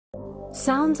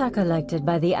Sounds are collected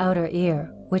by the outer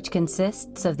ear, which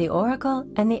consists of the auricle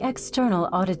and the external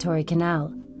auditory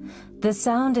canal. The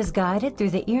sound is guided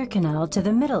through the ear canal to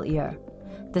the middle ear.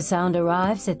 The sound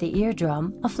arrives at the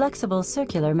eardrum, a flexible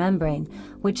circular membrane,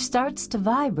 which starts to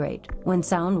vibrate when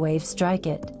sound waves strike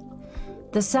it.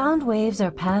 The sound waves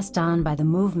are passed on by the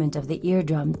movement of the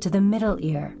eardrum to the middle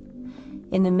ear.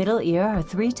 In the middle ear are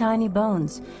 3 tiny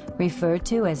bones, referred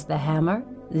to as the hammer,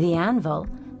 the anvil,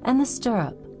 and the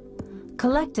stirrup.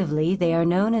 Collectively, they are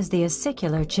known as the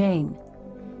ossicular chain.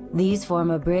 These form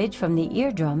a bridge from the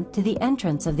eardrum to the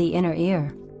entrance of the inner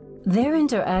ear. Their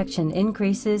interaction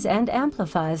increases and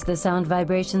amplifies the sound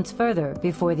vibrations further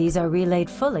before these are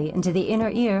relayed fully into the inner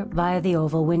ear via the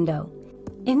oval window.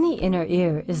 In the inner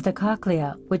ear is the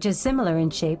cochlea, which is similar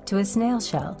in shape to a snail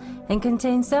shell and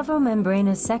contains several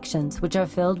membranous sections which are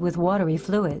filled with watery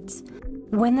fluids.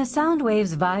 When the sound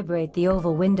waves vibrate the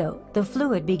oval window, the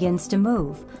fluid begins to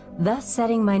move, thus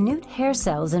setting minute hair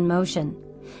cells in motion.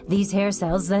 These hair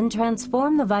cells then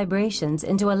transform the vibrations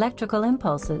into electrical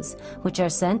impulses, which are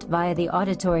sent via the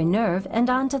auditory nerve and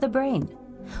onto the brain.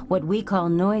 What we call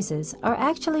noises are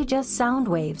actually just sound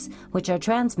waves, which are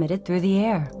transmitted through the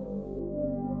air.